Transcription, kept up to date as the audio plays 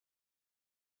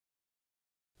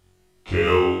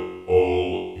Kill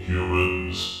all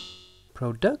humans.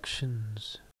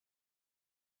 Productions.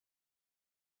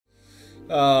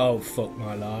 Oh, fuck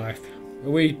my life. Are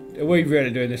we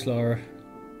really doing this, Laura?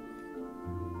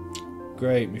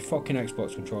 Great, my fucking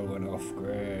Xbox controller went off.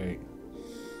 Great.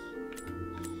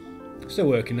 Still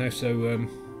working though, so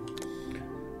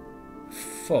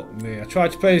fuck me. I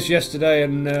tried to play this yesterday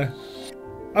and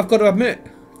I've got to admit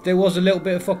there was a little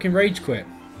bit of fucking rage quit.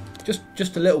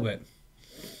 Just a little bit.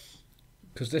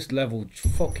 Because this level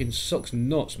fucking sucks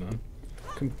nuts, man.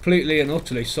 Completely and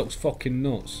utterly sucks fucking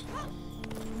nuts.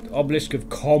 The Obelisk of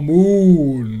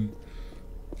Kahmoon.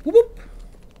 Whoop whoop.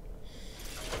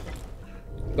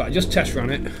 But I just test ran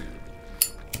it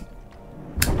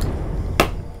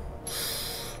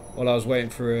while I was waiting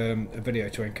for a video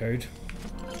to encode.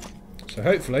 So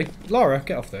hopefully, Lara,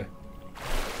 get off there.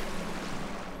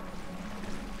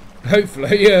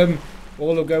 Hopefully,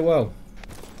 all will go well.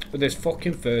 But this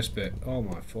fucking first bit, oh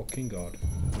my fucking god.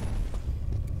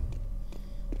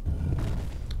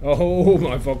 Oh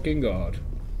my fucking god.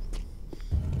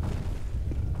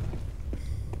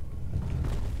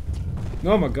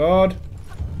 Oh my god.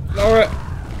 Laura!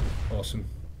 Awesome.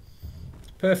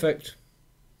 Perfect.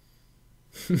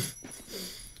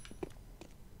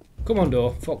 Come on,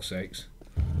 door. Fuck's sakes.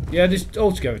 Yeah, there's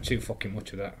altogether too fucking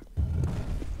much of that.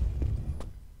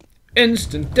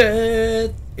 Instant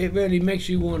death! It really makes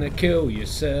you want to kill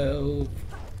yourself.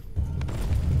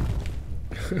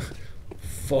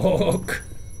 Fuck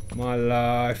my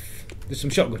life. There's some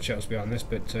shotgun shells behind this,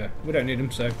 but we don't need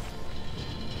them, so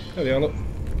there they are, look.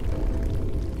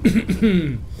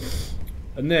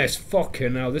 And this,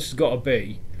 fucking hell, this has got to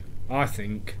be, I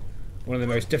think, one of the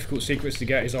most difficult secrets to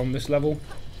get is on this level.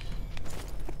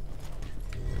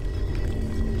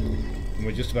 And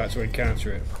we're just about to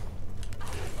encounter it.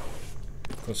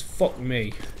 Because fuck me,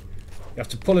 you have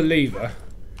to pull a lever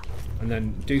and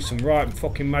then do some right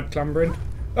fucking mad clambering.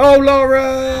 Oh,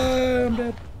 Laura! I'm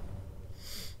dead.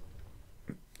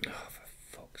 Oh, for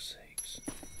fuck's sakes.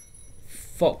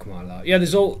 Fuck my life. Yeah,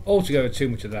 there's altogether too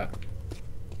much of that.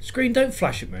 Screen, don't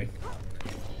flash at me.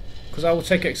 Because I will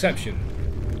take exception.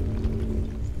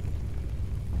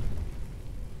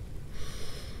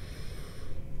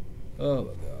 Oh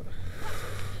my god.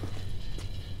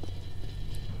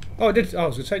 Oh, it did. I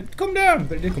was going to say, come down,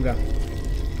 but it did come down.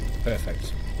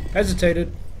 Perfect.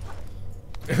 Hesitated.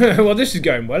 Well, this is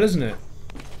going well, isn't it?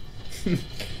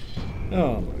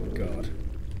 Oh my god.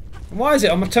 And why is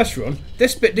it on my test run,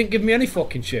 this bit didn't give me any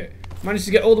fucking shit? Managed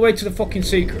to get all the way to the fucking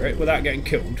secret without getting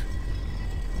killed.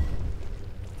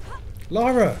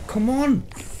 Lara, come on.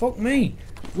 Fuck me.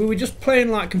 We were just playing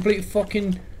like complete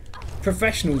fucking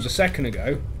professionals a second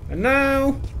ago. And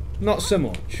now, not so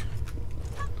much.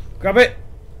 Grab it.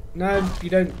 No, you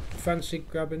don't fancy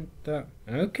grabbing that.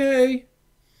 Okay.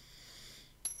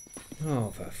 Oh,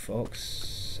 for fuck's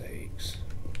sakes.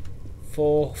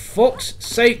 For fuck's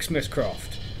sakes, Miss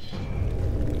Croft.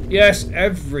 Yes,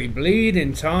 every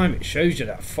bleeding time it shows you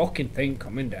that fucking thing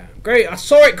coming down. Great, I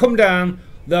saw it come down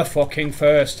the fucking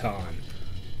first time.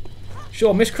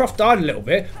 Sure, Miss Croft died a little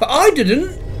bit, but I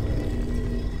didn't.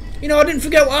 You know, I didn't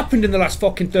forget what happened in the last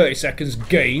fucking 30 seconds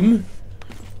game.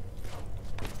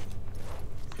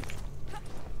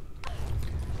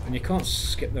 And you can't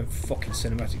skip them fucking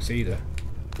cinematics either.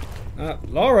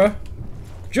 Laura!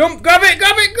 Jump! Grab it!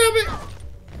 Grab it! Grab it!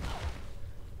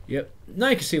 Yep. Now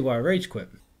you can see why I rage quit.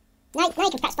 Now you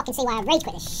can perhaps fucking see why I rage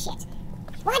quit this shit.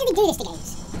 Why do they do this to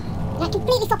games? That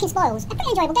completely fucking spoils a pretty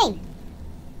enjoyable game.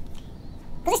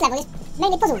 Because this level is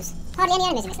mainly puzzles. Hardly any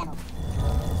enemies in this level.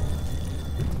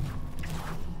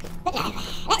 But no,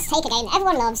 let's take a game that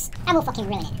everyone loves and we'll fucking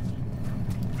ruin it.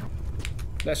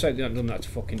 Let's hope they haven't done that to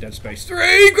fucking Dead Space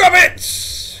 3. Grab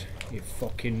it! You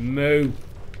fucking moo.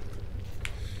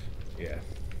 Yeah.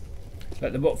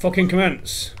 Let the fucking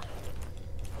commence.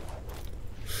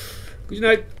 Because, you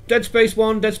know, Dead Space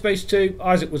 1, Dead Space 2,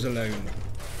 Isaac was alone.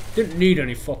 Didn't need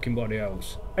any fucking body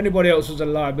else. Anybody else was a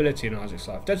liability in Isaac's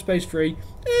life. Dead Space 3,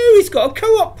 oh, he's got a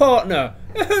co-op partner.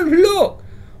 Oh, look.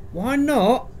 Why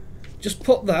not just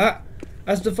put that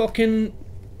as the fucking...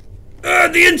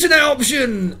 the internet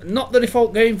option! Not the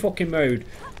default game fucking mode.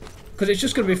 Because it's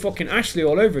just going to be fucking Ashley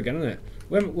all over again, isn't it?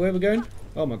 Where are we going?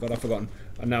 Oh my god, I've forgotten.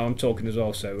 And now I'm talking as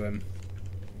well, so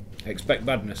expect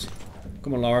badness.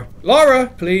 Come on, Laura. Laura,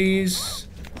 please.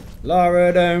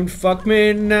 Laura, don't fuck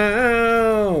me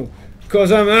now.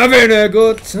 Because I'm having a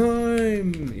good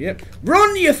time. Yep.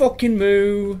 Run, you fucking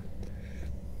moo.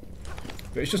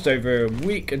 But it's just over a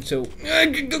week until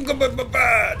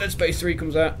Dead Space 3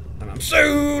 comes out. And I'm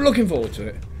so looking forward to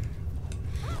it.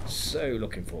 So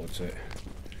looking forward to it.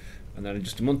 And then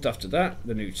just a month after that,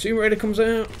 the new Tomb Raider comes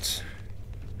out.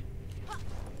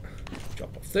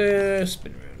 there,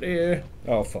 spin around here.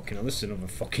 Oh, fucking hell, this is another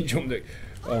fucking jump deck.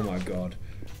 Oh my god.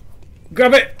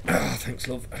 Grab it! Oh, thanks,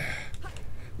 love.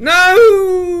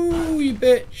 No, you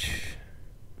bitch.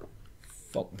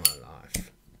 Fuck my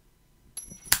life.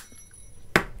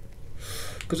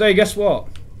 Because, hey, guess what?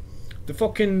 The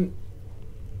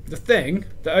thing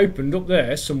that opened up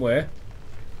there somewhere,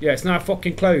 yeah, it's now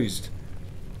fucking closed.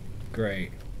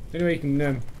 Great. The only way you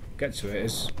can get to it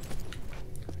is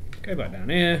go back down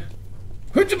here.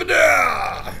 Do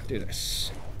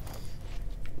this.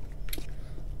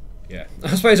 Yeah,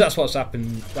 I suppose that's what's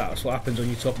happened. That's what happens when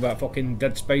you talk about fucking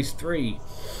Dead Space 3.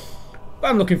 But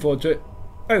I'm looking forward to it.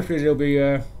 Hopefully there'll be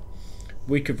a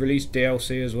week of release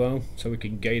DLC as well, so we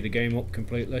can gay the game up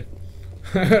completely,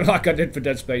 like I did for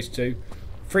Dead Space 2.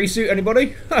 Free suit,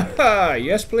 anybody? Haha,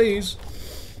 yes please.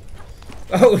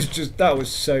 That was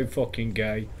so fucking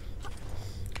gay.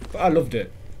 But I loved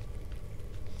it.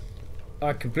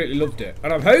 I completely loved it.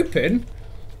 And I'm hoping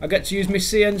I get to use my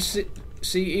CEC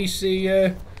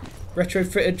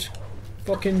retrofitted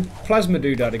fucking plasma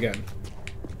doodad again.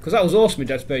 Because that was awesome in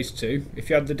Dead Space 2. If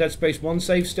you had the Dead Space 1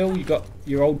 save still, you got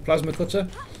your old plasma cutter.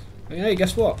 And hey,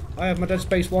 guess what? I have my Dead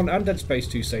Space 1 and Dead Space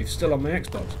 2 saves still on my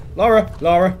Xbox.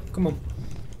 Lara, come on.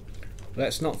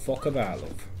 Let's not fuck about,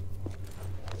 love.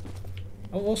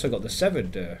 I've also got the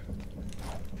severed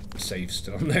save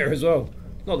still on there as well.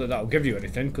 Not that that'll give you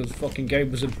anything, because fucking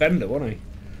Gabe was a bender, wasn't he?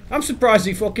 I'm surprised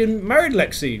he fucking married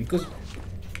Lexine, because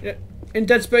in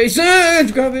Dead Space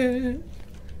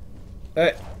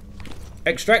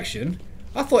Extraction,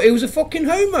 I thought he was a fucking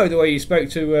homo the way he spoke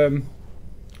to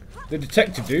the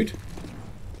detective dude.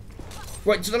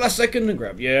 Wait to the last second and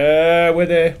grab. Yeah, we're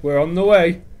there. We're on the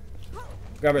way.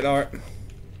 Grab it, Lara.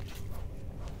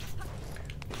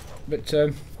 But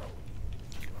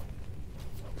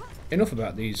enough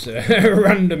about these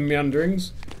random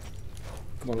meanderings.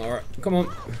 Come on, Lara. Come on.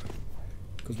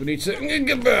 Because we need to...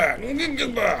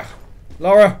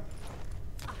 Lara.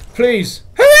 Please.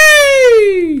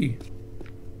 Hurray!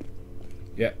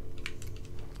 Yeah.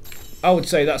 I would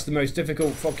say that's the most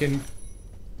difficult fucking...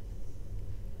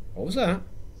 What was that?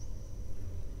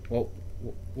 What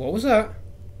was that?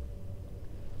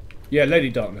 Yeah, Lady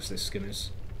Darkness, this skin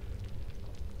is.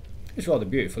 It's rather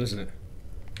beautiful, isn't it?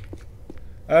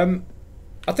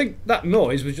 I think that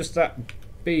noise was just that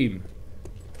beam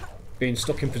being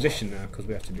stuck in position now, because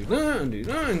we have to do that and do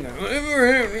that and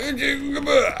whatever.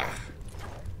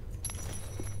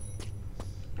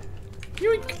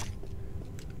 Yoink!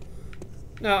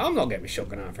 No, I'm not getting my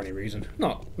shotgun out for any reason.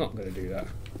 Not going to do that.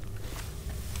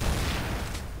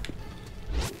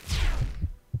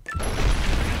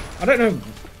 I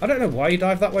don't know why you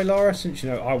dive that way, Lara, since, you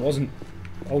know, I wasn't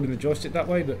holding the joystick that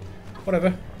way, but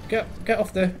whatever. Get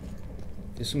off there.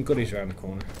 There's some goodies around the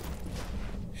corner.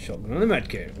 Shotgun and a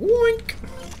medkit. Woink!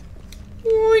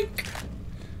 Woink!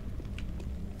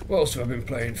 What else have I been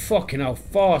playing? Fucking hell,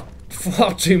 far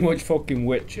too much fucking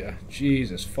Witcher.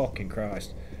 Jesus fucking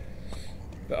Christ.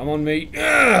 But I'm on me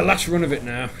last run of it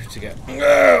now to get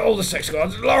all the sex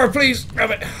cards. Lara, please grab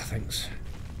it. Thanks.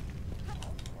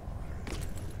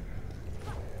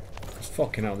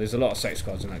 Fucking hell, there's a lot of sex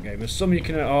cards in that game. There's some you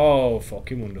can... Oh,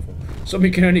 fucking wonderful. Some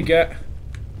you can only get...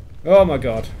 Oh my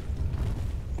god.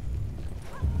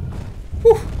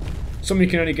 Whew. Some you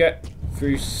can only get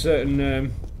through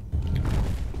certain...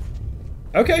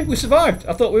 Okay, we survived.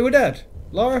 I thought we were dead.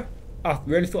 Lara? I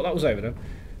really thought that was over then.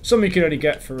 Some you can only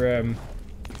get for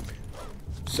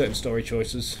certain story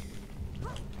choices.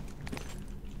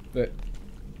 But...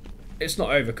 it's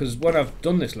not over, because when I've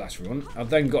done this last run, I've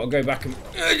then got to go back and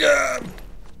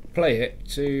play it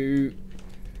to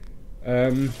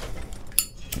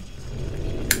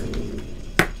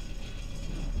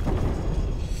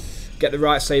get the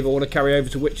right save order carry over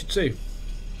to Witcher 2.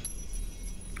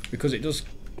 Because it does,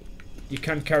 you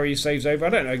can carry your saves over. I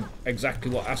don't know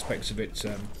exactly what aspects of it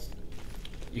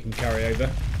you can carry over.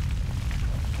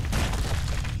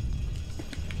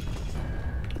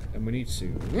 And we need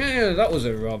to... Yeah, that was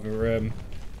a rather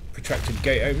protracted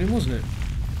gate opening, wasn't it?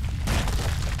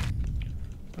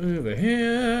 Over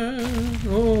here,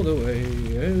 all the way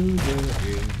over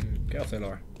here. Get off there,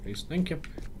 Lara, please. Thank you.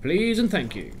 Please and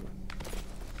thank you.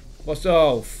 What's...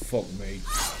 Oh, fuck me.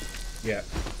 Yeah.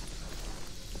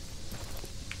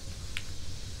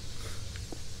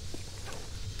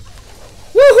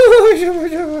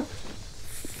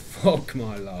 Fuck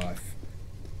my life.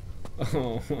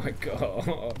 Oh my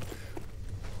god.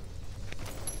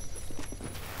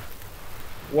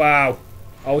 Wow.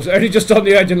 I was only just on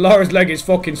the edge and Lara's leg is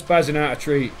fucking spazzing out a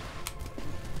treat.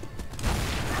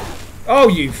 Oh,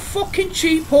 you fucking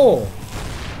cheap whore.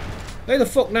 Lay the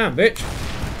fuck down, bitch.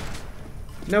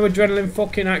 No adrenaline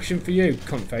fucking action for you,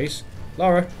 cunt face.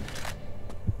 Laura.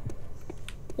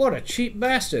 What a cheap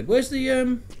bastard. Where's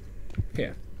the,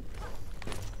 here.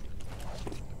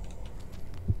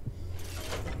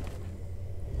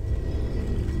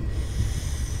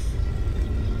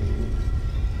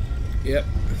 Yep.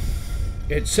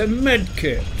 It's a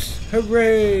medkit.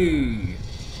 Hooray!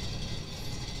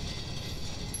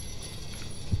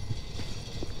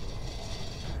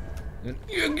 And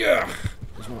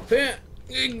there's one up here.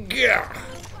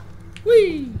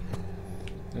 Whee!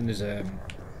 And there's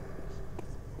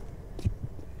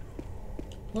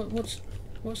what's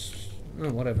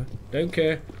oh, whatever. Don't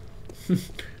care.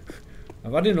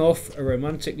 I've had enough of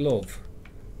romantic love.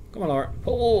 Come on, Laura.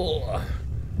 Pull.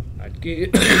 I'd give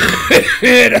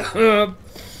it up.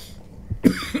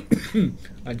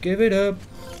 I'd give it up.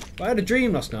 I had a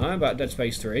dream last night about Dead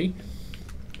Space 3.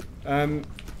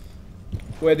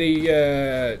 Where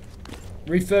the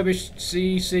refurbished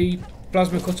CEC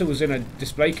plasma cutter was in a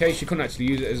display case. You couldn't actually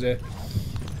use it as a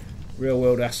real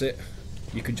world asset.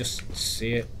 You could just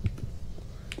see it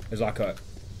as like a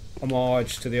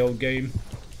homage to the old game.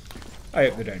 I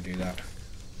hope they don't do that.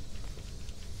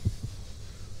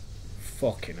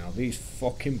 Fucking hell, these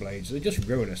fucking blades, they just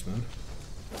ruin us, man.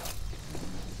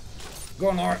 Go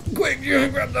on, Laura. Quick, you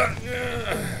grab that.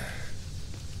 Yeah.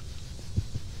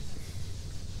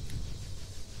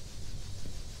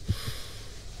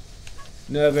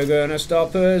 Never gonna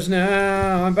stop us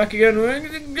now. I'm back again.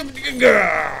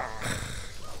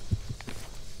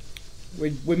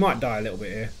 We might die a little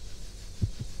bit here.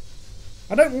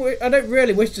 I don't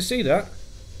really wish to see that.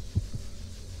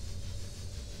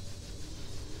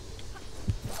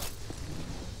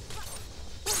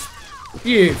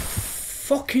 You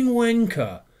fucking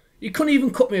wanker. You couldn't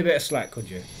even cut me a bit of slack, could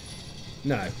you?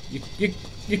 No, you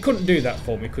couldn't do that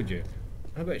for me, could you?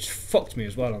 I bet it's fucked me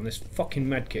as well on this fucking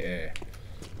medkit here.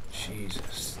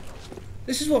 Jesus.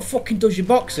 This is what fucking does your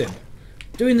boxing.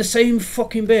 Doing the same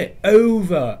fucking bit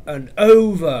over and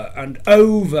over and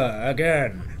over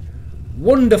again.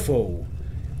 Wonderful.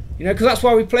 You know, because that's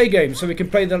why we play games, so we can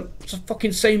play the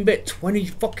fucking same bit 20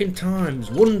 fucking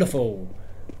times. Wonderful.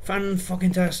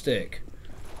 Fan-fucking-tastic.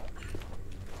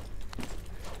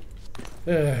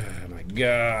 Oh my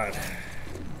god.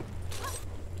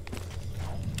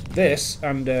 This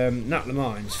and Nat Le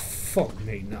Mines. Fuck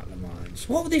me, Nat Le Mines.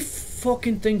 What were they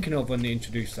fucking thinking of when they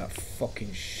introduced that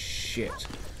fucking shit?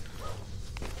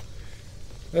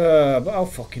 But I'll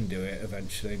fucking do it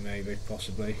eventually, maybe,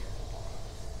 possibly.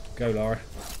 Go, Laura.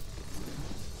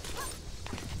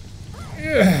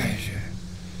 Yeah.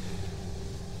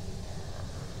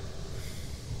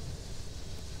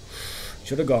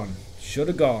 Should have gone. Should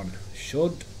have gone.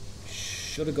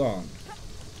 Should have gone.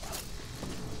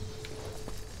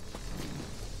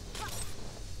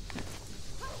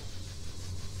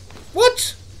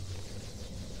 What?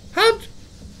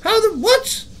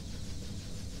 What?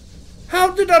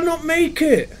 How did I not make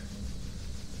it?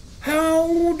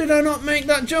 How did I not make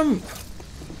that jump?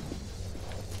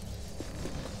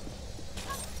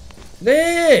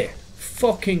 There!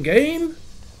 Fucking game.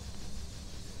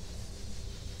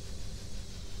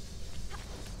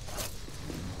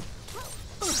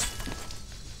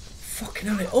 Fucking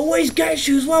hell, it always gets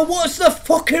you as well. What's the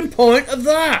fucking point of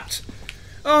that?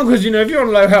 Oh, because, you know, if you're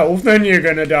on low health, then you're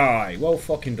gonna die. Well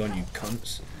fucking done, you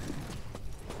cunts.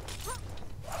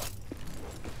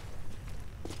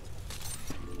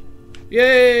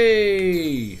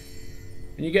 Yay!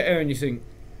 And you get here and you think,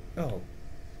 oh,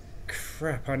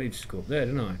 crap, I need to go up there,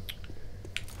 don't I?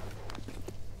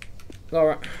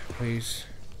 Alright, please.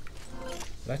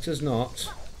 Let us not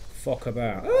fuck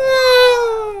about.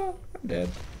 Ah, I'm dead.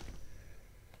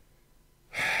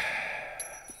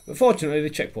 But fortunately, the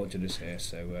checkpointed us here,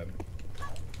 so...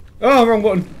 Oh, wrong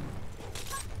button!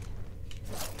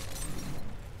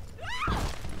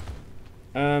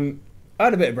 I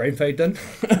had a bit of brain fade then.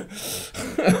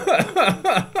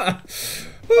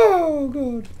 Oh,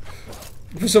 God.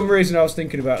 For some reason, I was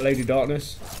thinking about Lady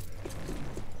Darkness.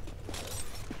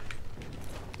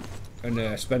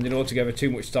 And spending altogether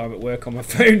too much time at work on my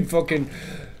phone, fucking...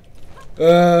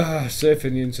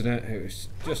 surfing the internet. It was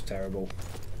just terrible.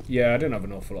 Yeah, I didn't have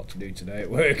an awful lot to do today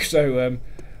at work, so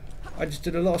I just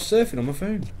did a lot of surfing on my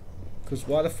phone. Because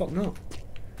why the fuck not?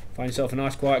 Find yourself a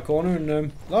nice quiet corner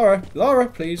and, Laura,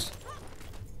 please.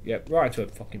 Yep, right to a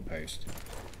fucking post.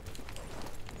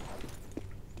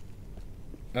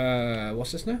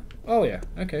 What's this now? Oh yeah,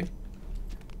 okay.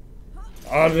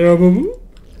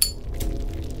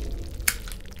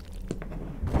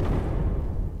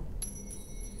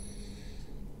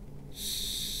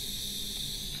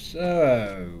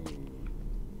 So,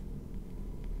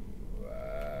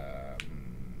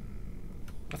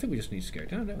 think we just need to go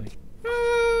down, don't we?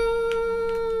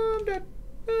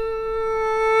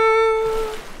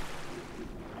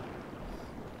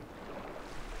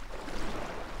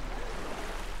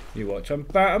 You watch, I'm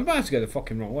about to go the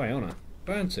fucking wrong way, aren't I?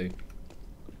 Bound to.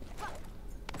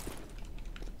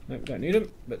 Nope, don't need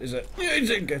them, but there's a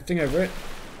good thing over it.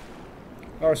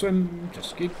 Or swim,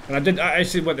 just keep. And I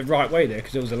actually went the right way there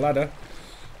because there was a ladder.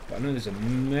 But I know there's a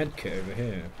med kit over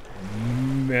here. A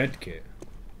med kit.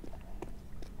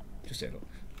 Just a little.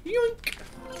 Yoink!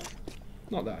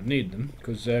 Not that I need them,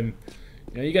 because you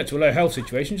know, you get to a low health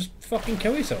situation, just fucking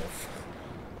kill yourself.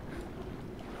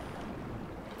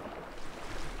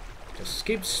 Just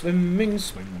keep swimming,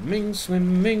 swimming,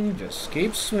 swimming. Just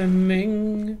keep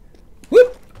swimming.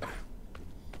 Whoop!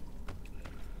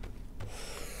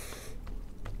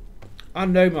 I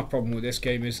know my problem with this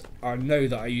game is I know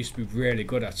that I used to be really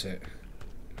good at it,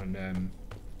 and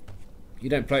you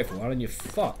don't play it for a while and you're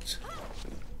fucked.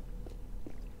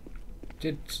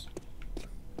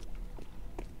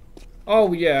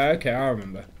 Oh yeah, okay, I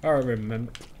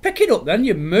remember. Pick it up then,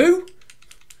 you moo!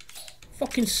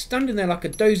 Fucking standing there like a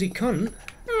dozy cunt.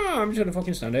 Oh, I'm just gonna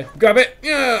fucking stand here. Grab it!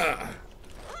 Yeah!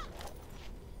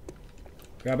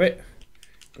 Grab it.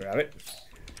 Grab it.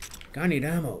 I need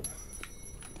ammo.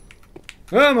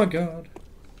 Oh my god.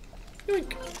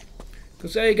 Yoink.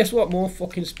 Because hey, guess what? More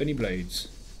fucking spinny blades.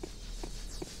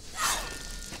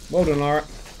 Well done, Lara.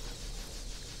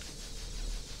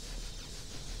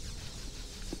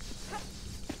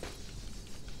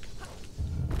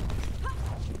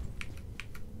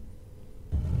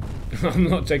 I'm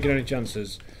not taking any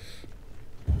chances.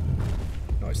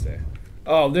 Nice there.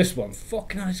 Oh, this one.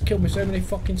 Fucking hell, it's killed me so many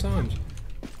fucking times.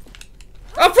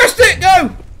 I pressed it!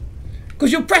 Go!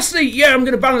 Because you'll press the, yeah, I'm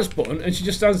going to balance button, and she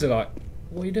just stands there like,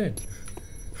 what are you doing?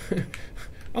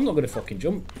 I'm not going to fucking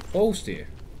jump. Balls to you.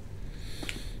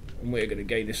 And we're going to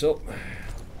gate this up.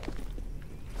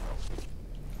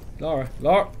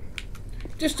 Lara,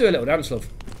 just do a little dance, love.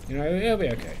 You know, it'll be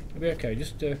okay. It'll be okay.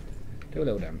 Just do a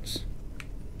little dance.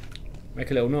 Make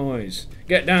a little noise.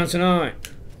 Get down tonight.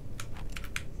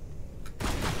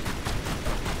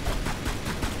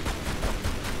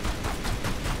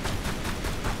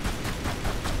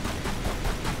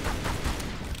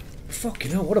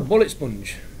 Fucking hell, what a bullet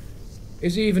sponge.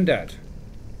 Is he even dead?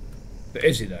 But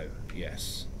is he though?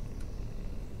 Yes.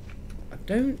 I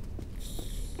don't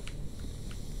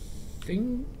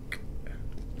think.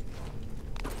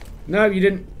 No, you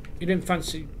didn't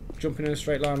fancy jumping in a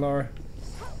straight line, Lara.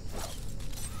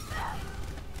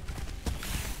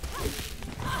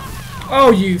 Oh,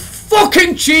 you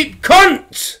fucking cheap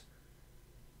cunt!